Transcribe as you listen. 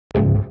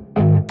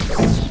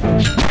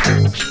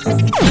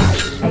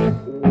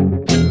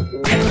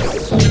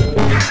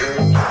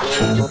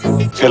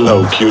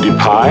Hello, cutie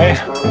pie.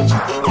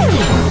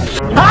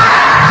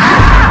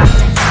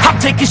 I'm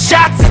taking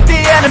shots at the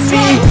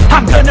enemy.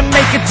 I'm gonna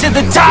make it to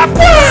the top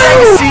with a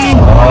legacy.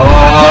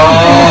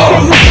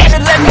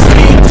 Let me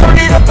speak, turn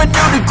it up a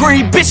new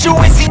degree. Bitch, you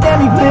ain't seen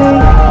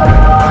anything.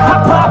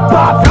 I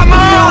pop, come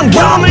on,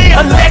 kill me.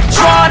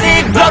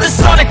 Electronic, blow the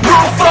sonic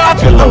roof up.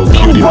 Hello,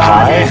 cutie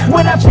pie.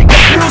 When I take a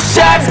few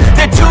shots,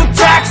 they're too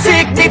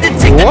toxic. Need to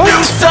take the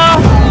deuce up.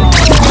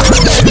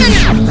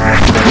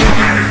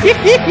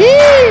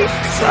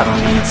 Cause I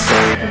don't need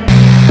saving.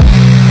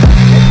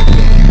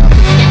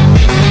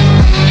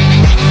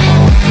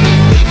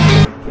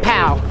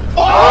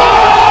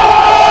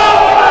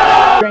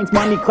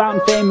 Money, clout,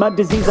 and fame, a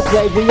disease of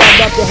play. We all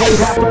love to hate,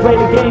 have to play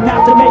the game,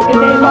 have to make a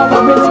name. All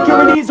our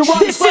insecurities are on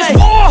this display. Is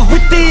war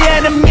with the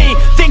enemy.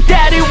 Think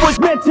that it was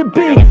meant to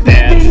be.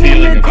 Living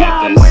in a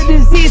time where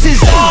disease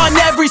is on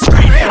every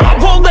screen. I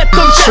won't let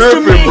them test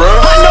me.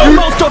 I know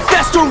most are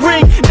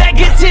festering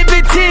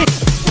negativity.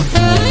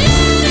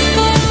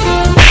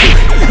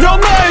 No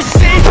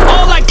mercy.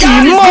 All I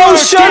got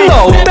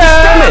emotional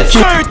damage.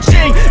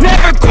 Searching,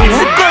 never quits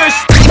the thirst.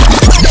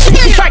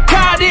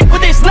 Psychotic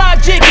with this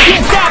logic,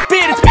 can't stop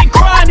it. It's been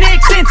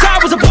chronic since I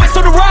was a boy,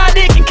 so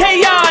neurotic and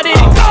chaotic.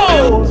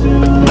 Oh.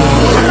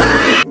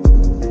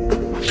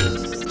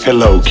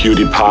 Hello,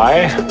 cutie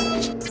pie.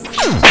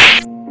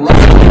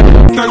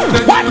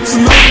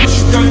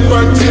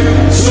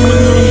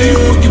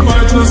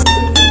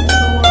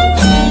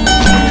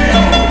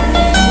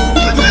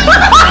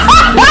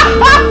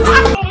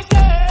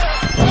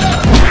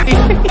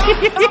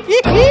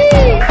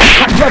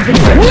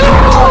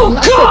 Oh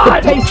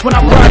God! Pace when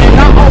I'm running, I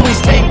always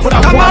take what I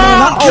want. I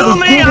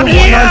always give it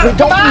 100.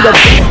 Don't need a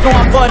bitch, no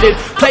I'm funded.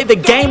 Play the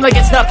game like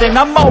it's nothing.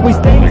 I'm always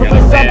thankful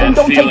for something.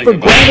 Don't take for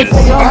granted.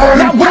 Stay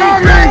humble. I'm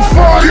coming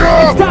for you.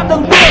 It's time to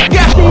look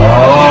at the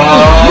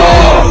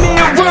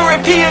mirror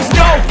if he is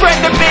no friend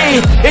to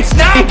me. It's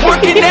not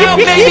working out.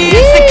 Maybe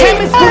it's the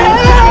chemistry.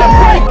 It's time to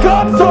break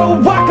up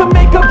so I can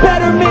make a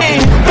better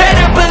me.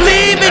 Better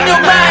believe in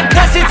your mind,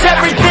 cause it's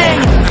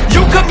everything.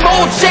 You can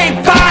mold,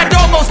 shape, find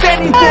almost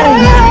anything.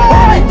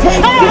 All it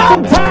takes is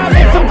some time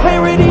and some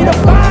clarity to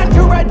find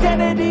your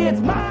identity.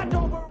 It's mind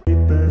over.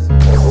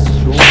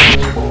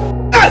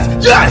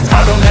 Yes!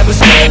 I don't ever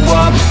slow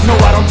up. No,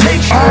 I don't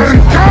take shit.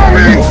 I'm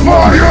coming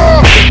for you.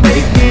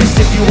 Make this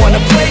if you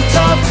wanna play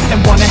tough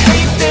and wanna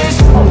hate this.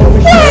 I'll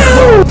always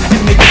show up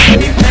and make a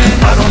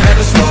statement. I don't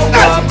ever slow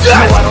up. No,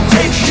 I don't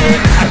take shit.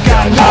 I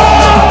got no.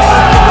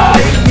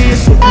 Make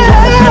this if you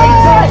wanna play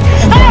tough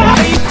and wanna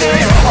hate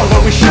this. I'll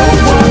always show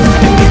up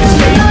and make a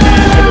statement.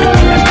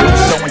 Everything I do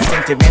is so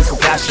instinctive and so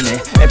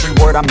passionate. Every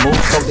word I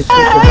move so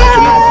descriptive,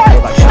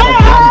 recognizable. I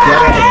gotta come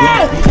better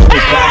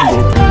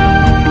again.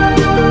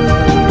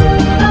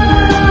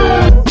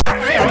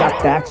 I got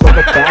facts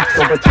over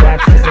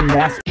tracks, this and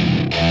that.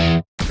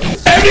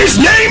 And his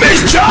name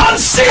is John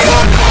C.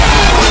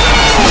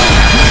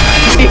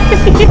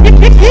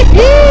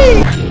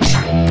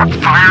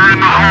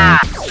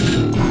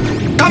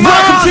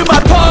 Welcome to my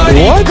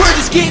party. What? We're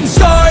just getting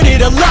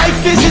started. A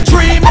life is a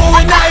dream or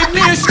a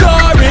nightmare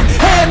scarring.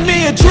 Hand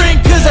me a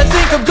drink cause I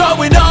think I'm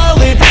going all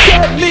in.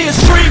 Get me a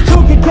streak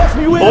who can catch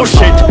me with Oh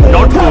shit,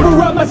 not good.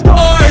 Cover up my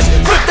scars,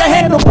 flip the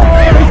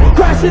handlebars,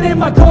 crashing in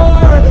my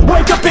car,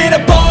 wake up in a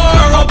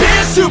bar. I'll be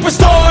a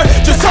superstar,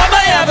 just on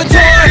my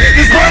avatar.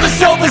 This world is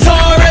so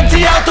bizarre,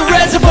 empty out the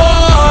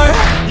reservoir.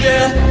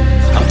 Yeah,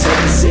 I'm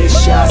taking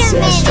 6 shots,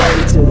 yeah,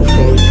 straight to the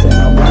face. And I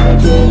wanna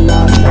get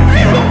lost, I'm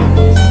taking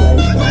this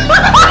place.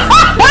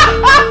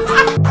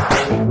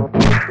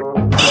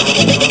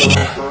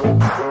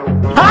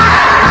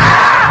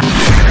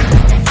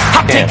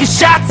 I'm taking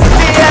shots at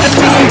the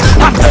enemy.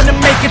 I'm gonna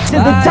make it to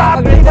the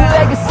top, make a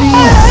legacy.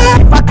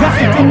 If I got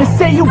something to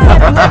say, you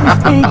better let me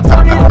speak.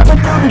 Turn it up a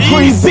new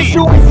degree, bitch,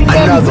 you ain't seen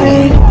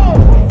anything.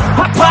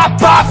 I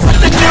pop with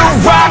the new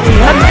rock.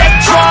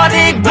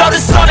 Electronic, blow the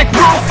sonic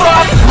roof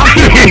up. I'm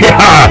getting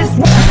this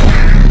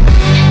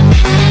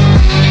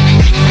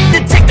to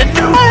take the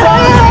new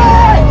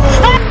fight.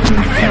 You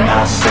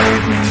cannot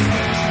save me,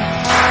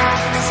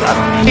 cause I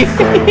don't need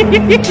fame.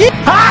 It's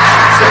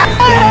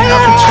everything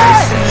I've been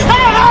chasing.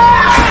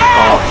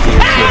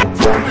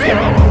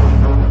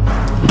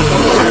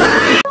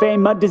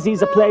 Fame, a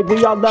disease, a plague.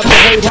 We all love to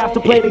hate, have to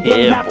play the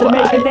game, have to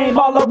make a name.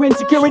 All our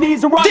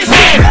insecurities are on this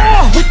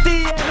with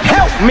the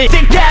help me.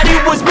 Think that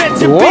it was meant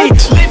to be.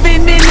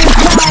 Living in this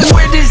time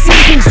where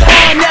disease is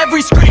on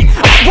every screen.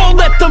 I won't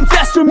let them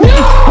fester me. I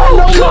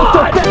know most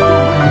of them.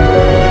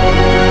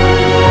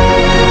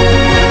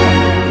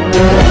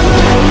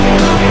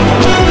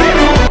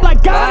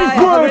 Like God is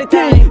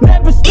working.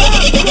 Never stop.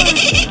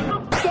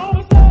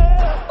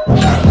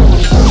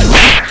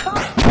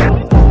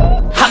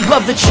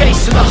 Love the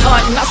chase and the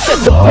hunt, and I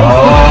set the pace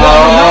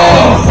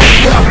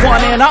what I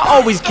want, and I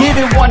always give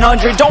it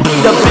 100. Don't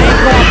need a bank,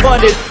 no I'm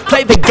funded.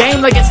 Play the game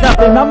like it's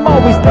nothing. I'm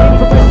always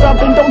thankful for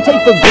something. Don't take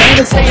for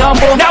granted, stay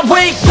humble. Now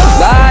wake up.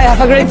 Bye,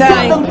 have a great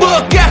time. Time to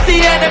look at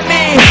the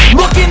enemy.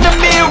 Look in the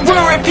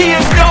mirror if he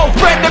is no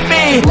friend to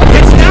me.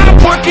 It's not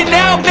working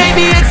out,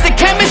 maybe it's the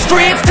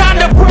chemistry. It's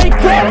time to break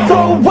up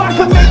so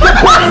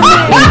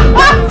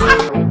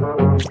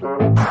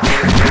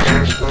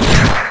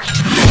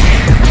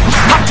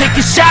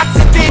taking shots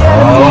at the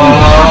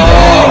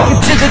enemy.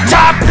 To the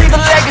top, leave a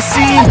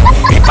legacy.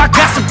 If I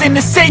got something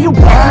to say, you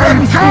better let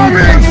me speak.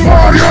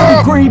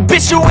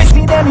 Bitch, you ain't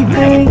seen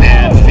anything.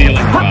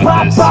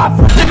 Pop,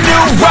 the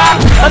new rock,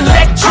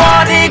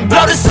 electronic,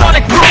 blow the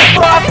sonic roof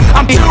up.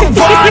 I'm too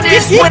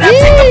honest when I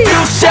take a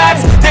few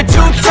shots. They're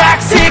too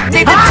toxic,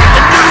 need to take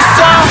a new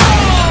song.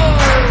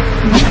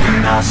 You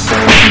cannot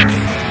save me.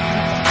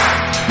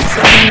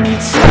 Tell me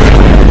to.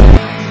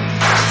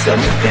 It's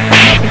everything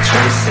I'll be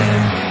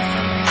chasing.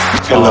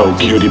 Hello,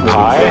 cutie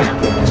pie.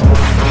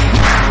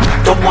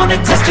 Don't wanna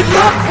test your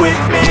luck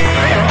with me.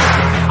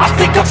 I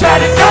think I've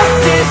had enough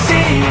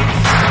disease.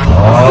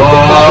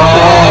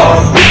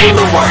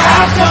 People who are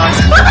have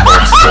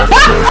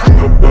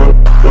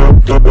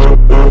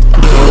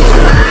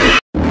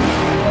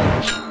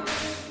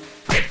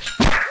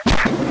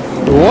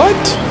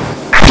What?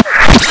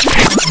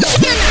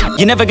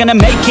 You're never gonna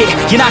make it,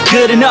 you're not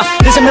good enough.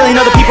 There's a million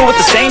other people with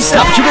the same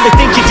stuff. You really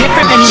think you're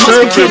different, man, you must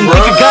be kidding.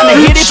 Think you're gonna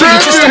hit it, but you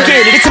just don't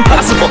get it. It's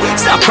impossible,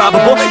 it's not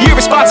probable, you're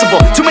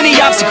irresponsible. Too many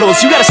obstacles,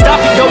 you gotta stop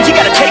it, yo. You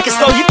gotta take it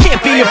slow, you can't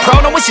be a pro,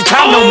 don't waste your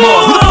time no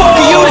more. Who the fuck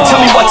are you to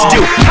tell me what to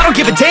do? I don't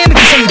give a damn if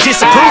you say you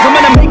disapprove. I'm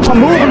gonna make my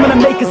move, I'm gonna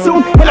make it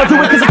soon. And I'll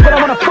do it cause it's what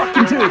I wanna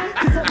fucking do.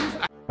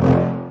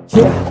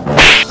 Yeah.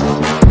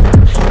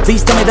 Please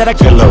tell me that I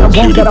can't, I won't,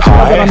 that I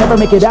fall, that I'll never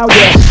make it out,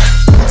 yeah.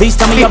 Please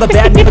tell me all the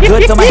bad, never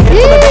good, till my head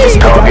full of every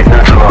single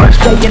doubt.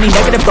 Say any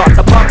negative thoughts,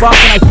 I pop off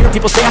and I hear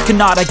people say I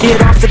cannot. I get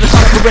off to the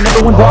thought of proving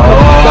everyone wrong.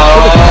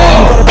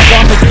 You better bet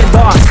I'm gonna get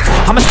lost.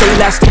 I'ma stay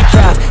last, stay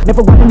proud,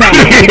 never running out.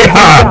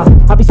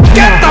 I'll be speaking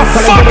out. Get the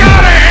fuck out of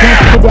here!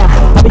 Can't keep it down,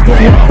 I'll be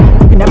getting it.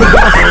 You can never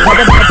doubt,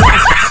 never doubt.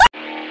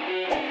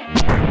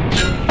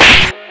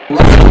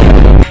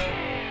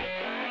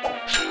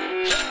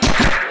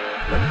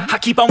 I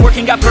keep on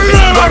working, got purpose.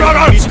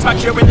 Music's my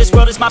cure and this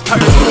world is my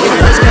purse.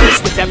 Giving this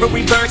curse with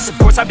every verse. Of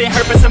course I've been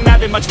hurt, but some have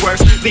been much worse.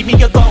 Leave me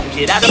alone,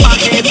 get out of my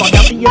head. Walk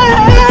out the end,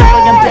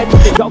 I'm dead.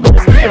 Don't go to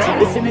sleep,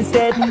 listen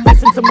instead.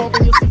 Listen some more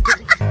and you'll see.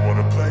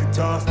 Wanna play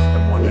tough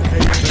and wanna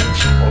hate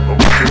things.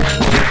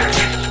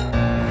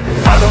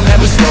 I don't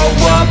ever slow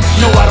up,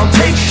 no I don't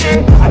take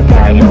shit. I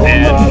got no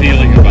bad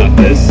feeling about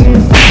this. You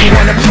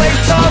wanna play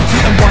tough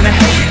and wanna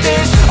hate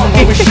this. I'll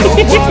always show up,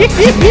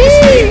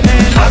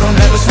 I don't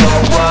ever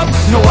slow up,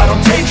 no I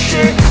don't take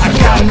shit. I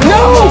got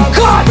no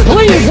God,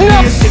 please,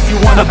 no. If you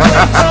wanna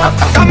play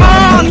tough, Come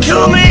on,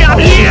 kill me, I'm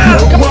here!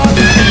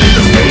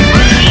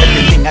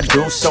 everything I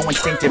do so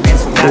instinctive and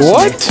so passionate.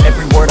 What?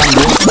 Every word I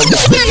move so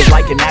descriptive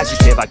like an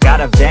adjective. I got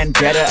a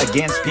vendetta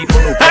against people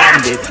who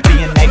patented it.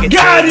 Being negative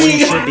when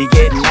you should be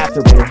getting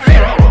after it.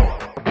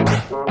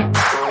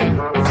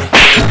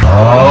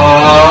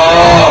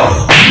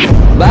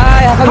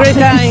 Bye, have a great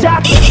time.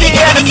 Shots at the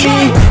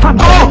enemy. I'm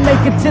gonna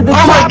make it to the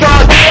top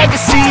of the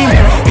legacy.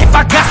 If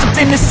I got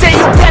something to say,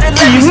 you better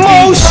let me speak.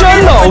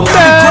 Emotional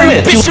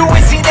damage. Bitch, you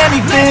ain't seen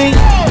anything.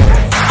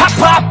 I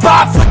pop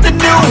off with the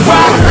new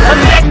rock,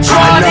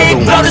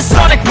 electronic, blow the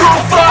sonic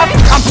roof up.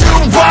 I'm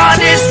too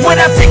honest when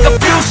I take a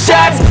few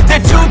shots. They're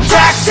too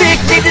toxic,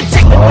 need to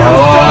take the new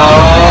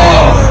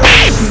rock.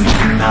 You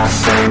cannot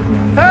save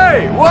me.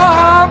 Hey, what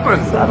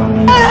happened? I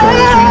don't need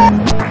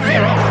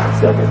saving.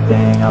 It's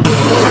everything I'm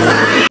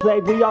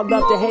Played, we all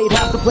love to hate,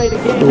 have to play the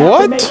game.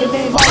 What? Have to make a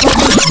name, all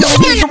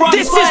over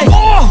This is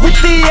war with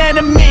the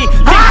enemy.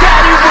 Think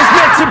that it was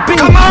meant to be.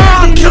 Come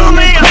on, kill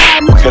me!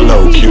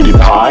 Hello, cutie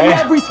pie.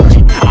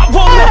 I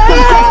won't let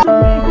them pester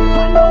me.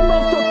 I know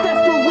most are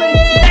festering.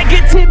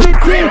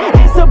 negativity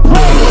is a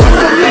place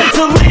for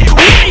mentally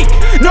weak.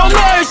 No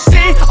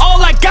mercy,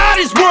 all I got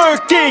is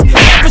working.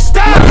 Never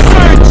stop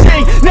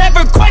searching,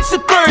 never quench the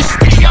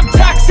thirsty. I'm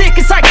toxic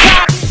as I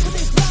got.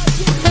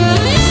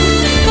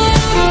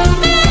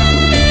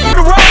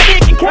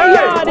 Erotic and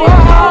chaotic.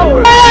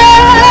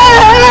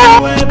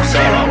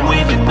 Website I'm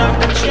weaving up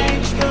the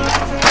change.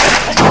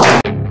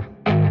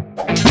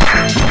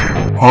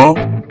 Huh?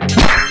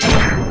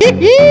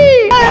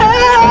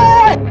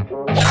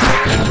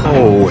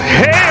 Oh,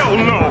 hell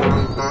no!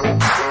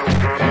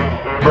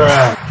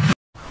 Bruh.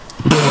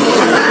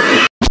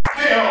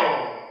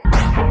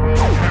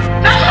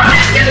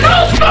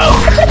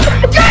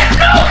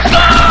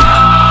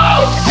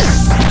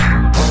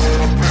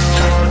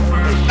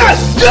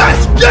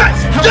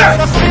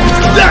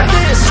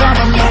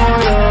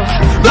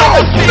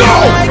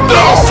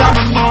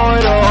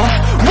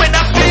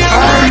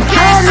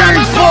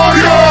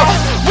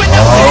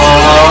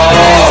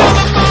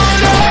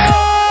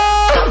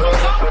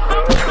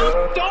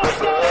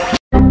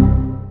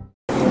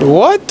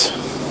 What?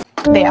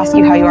 They ask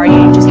you how you are,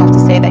 you just have to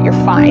say that you're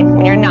fine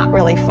when you're not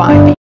really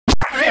fine.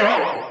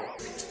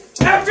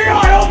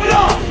 FBI, open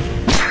up!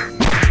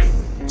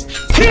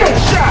 Kill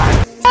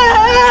shot!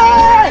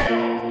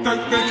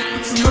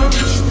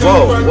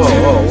 Whoa, whoa, whoa,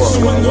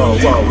 whoa, whoa,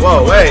 whoa,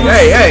 whoa, whoa,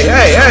 hey!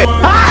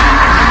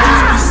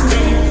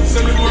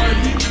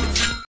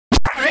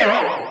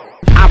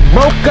 I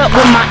broke up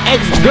with my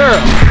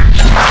ex-girl.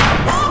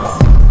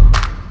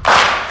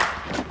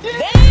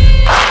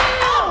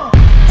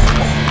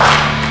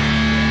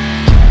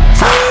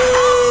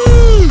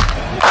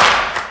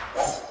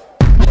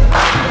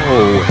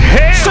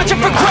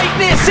 for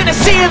greatness in a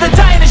sea of the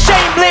dying and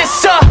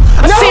shameless. A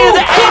sea of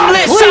the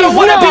aimless. I don't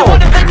wanna be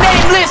one of the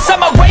nameless.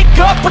 I'ma wake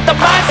up with the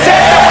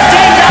mindset that one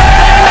day I'm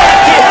gonna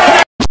make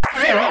it.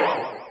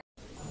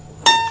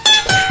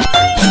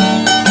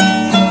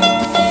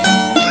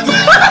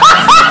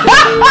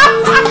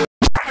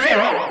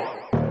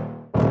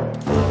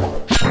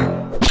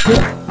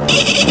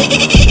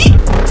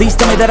 Please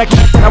tell me that I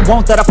can't, that I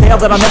won't, that I fail,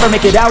 that I'll never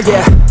make it out,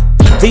 yeah.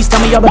 Please tell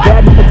me all the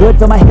bad, not the good,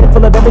 fill my head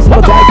full of every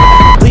single day.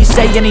 Please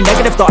say any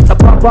negative thoughts, I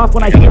pop off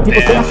when I hear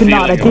people say I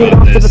cannot. I get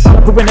off to the thought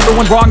of proving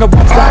everyone wrong, I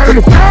won't stop till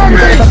the time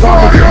that if I'm wrong,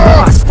 I get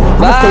lost.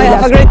 Bye,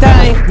 have a great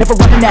time. Never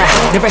running out,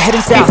 never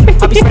heading south,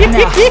 I'll be staying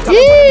out.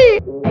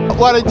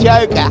 What a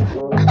joker.